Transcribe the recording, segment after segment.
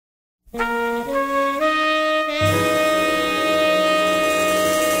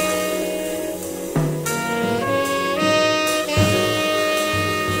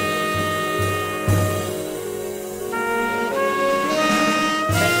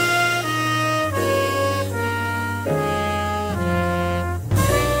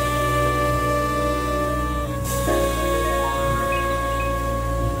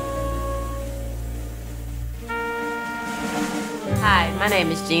My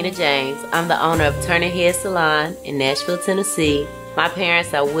name is Gina James. I'm the owner of Turning Head Salon in Nashville, Tennessee. My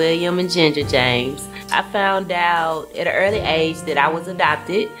parents are William and Ginger James. I found out at an early age that I was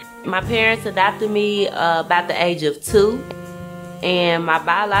adopted. My parents adopted me about the age of 2, and my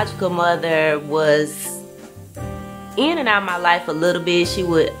biological mother was in and out of my life a little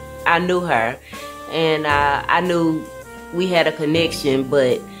bit. I knew her, and I knew we had a connection,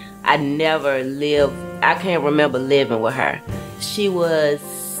 but I can't remember living with her. She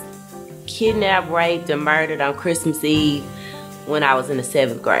was kidnapped, raped, and murdered on Christmas Eve when I was in the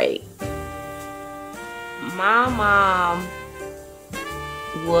 7th grade. My mom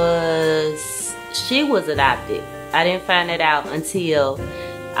was adopted. I didn't find it out until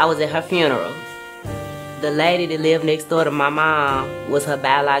I was at her funeral. The lady that lived next door to my mom was her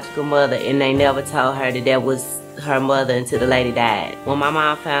biological mother, and they never told her that was her mother until the lady died. When my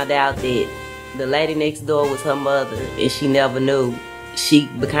mom found out that the lady next door was her mother and she never knew, she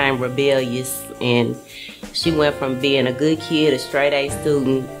became rebellious, and she went from being a good kid, a straight A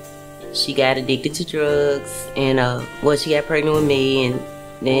student. She got addicted to drugs, and she got pregnant with me, and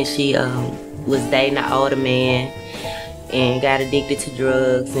then she was dating an older man and got addicted to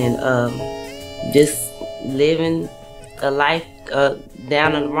drugs, and just living a life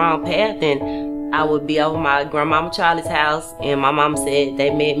down on the wrong path. And I would be over my grandmama Charlie's house, and my mama said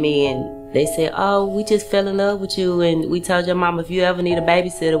they met me, and they said, "Oh, we just fell in love with you, and we told your mama if you ever need a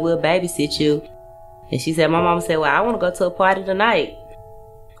babysitter, we'll babysit you." And she said, my mama said, "Well, I want to go to a party tonight."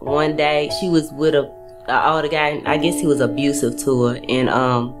 One day, she was with an older guy. I guess he was abusive to her, and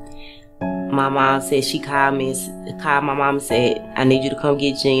my mom said, she called my mom and said, "I need you to come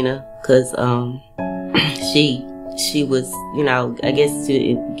get Gina," because she was, I guess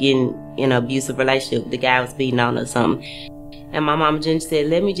getting in an abusive relationship. The guy was beating on her or something. And my mama Ginger said,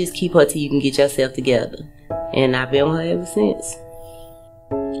 "Let me just keep her till you can get yourself together." And I've been with her ever since.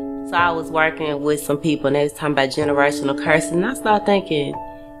 So I was working with some people, and they was talking about generational curses, and I started thinking,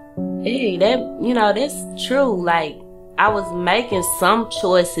 hey, that's true. Like, I was making some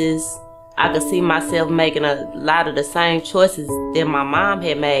choices. I could see myself making a lot of the same choices that my mom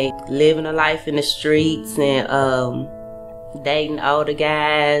had made, living a life in the streets and dating older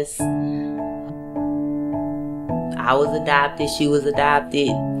guys. I was adopted, she was adopted.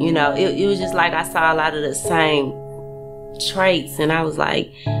 It was just like I saw a lot of the same traits, and I was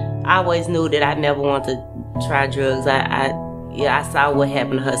like, I always knew that I never wanted to try drugs. I saw what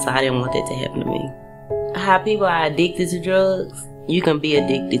happened to her, so I didn't want that to happen to me. How people are addicted to drugs, you can be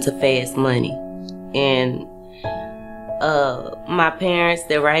addicted to fast money. And my parents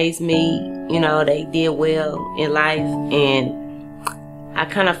that raised me, they did well in life, and I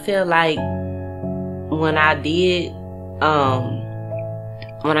kind of feel like when I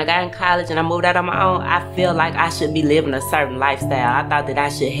got in college and I moved out on my own, I feel like I should be living a certain lifestyle. I thought that I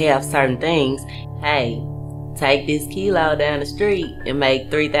should have certain things. Hey, take this kilo down the street and make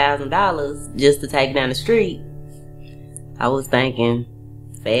 $3,000 just to take it down the street. I was thinking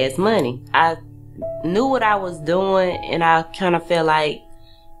fast money. I knew what I was doing, and I kind of felt like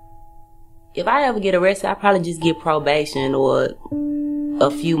if I ever get arrested, I'd probably just get probation or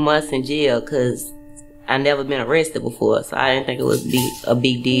a few months in jail, because I never been arrested before, so I didn't think it would be a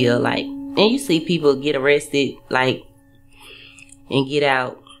big deal. Like, and you see people get arrested, like, and get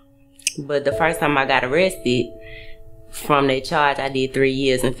out. But the first time I got arrested from that charge, I did 3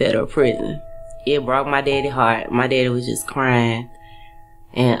 years in federal prison. It broke my daddy's heart. My daddy was just crying,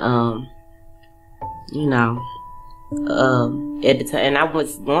 and at the time, and I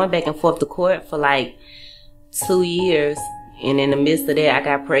was going back and forth to court for like 2 years, and in the midst of that, I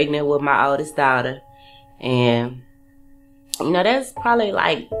got pregnant with my oldest daughter. And, that's probably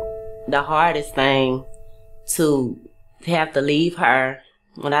like the hardest thing, to have to leave her.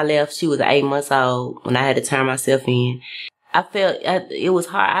 When I left, she was 8 months old when I had to turn myself in. It was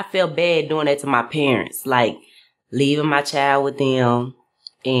hard. I felt bad doing that to my parents, like leaving my child with them,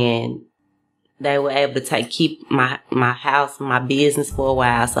 and they were able to keep my house, my business for a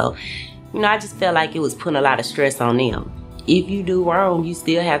while. So, I just felt like it was putting a lot of stress on them. If you do wrong, you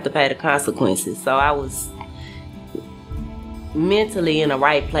still have to pay the consequences. So I was mentally in the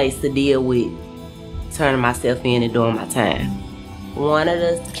right place to deal with turning myself in and doing my time. One of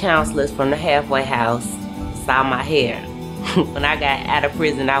the counselors from the halfway house saw my hair. When I got out of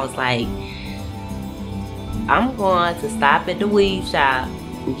prison, I was like, I'm going to stop at the weave shop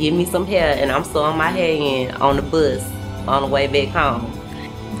and get me some hair, and I'm sewing my hair in on the bus on the way back home.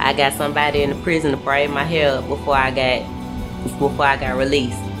 I got somebody in the prison to braid my hair up before I got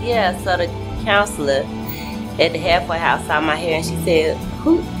released. Yeah, so the counselor at the halfway house saw my hair, and she said,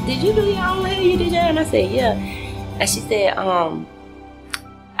 "Who did you do your own hair? You did your hair?" And I said, "Yeah." And she said,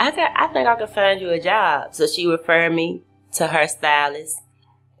 I think I could find you a job. So she referred me to her stylist,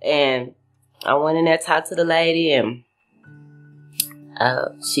 and I went in there, talked to the lady, and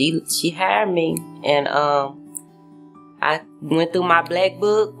she hired me. And I went through my black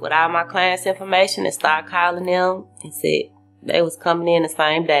book with all my clients' information and started calling them and said they was coming in the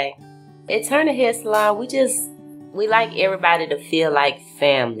same day. At Turner Hair Salon, we like everybody to feel like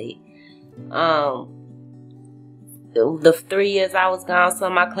family. The 3 years I was gone,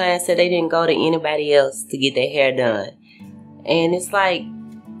 some of my clients said they didn't go to anybody else to get their hair done. And it's like,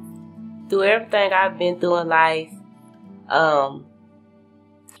 through everything I've been through in life, I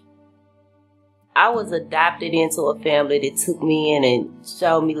was adopted into a family that took me in and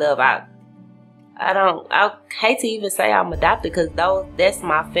showed me love. I hate to even say I'm adopted, because that's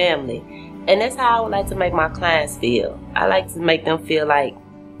my family. And that's how I would like to make my clients feel. I like to make them feel like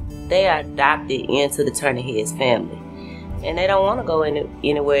they are adopted into the Turner Heads family. And they don't want to go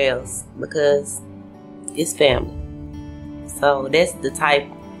anywhere else because it's family. So that's the type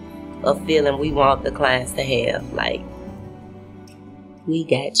of feeling we want the clients to have. Like, we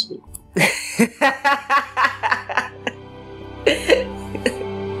got you.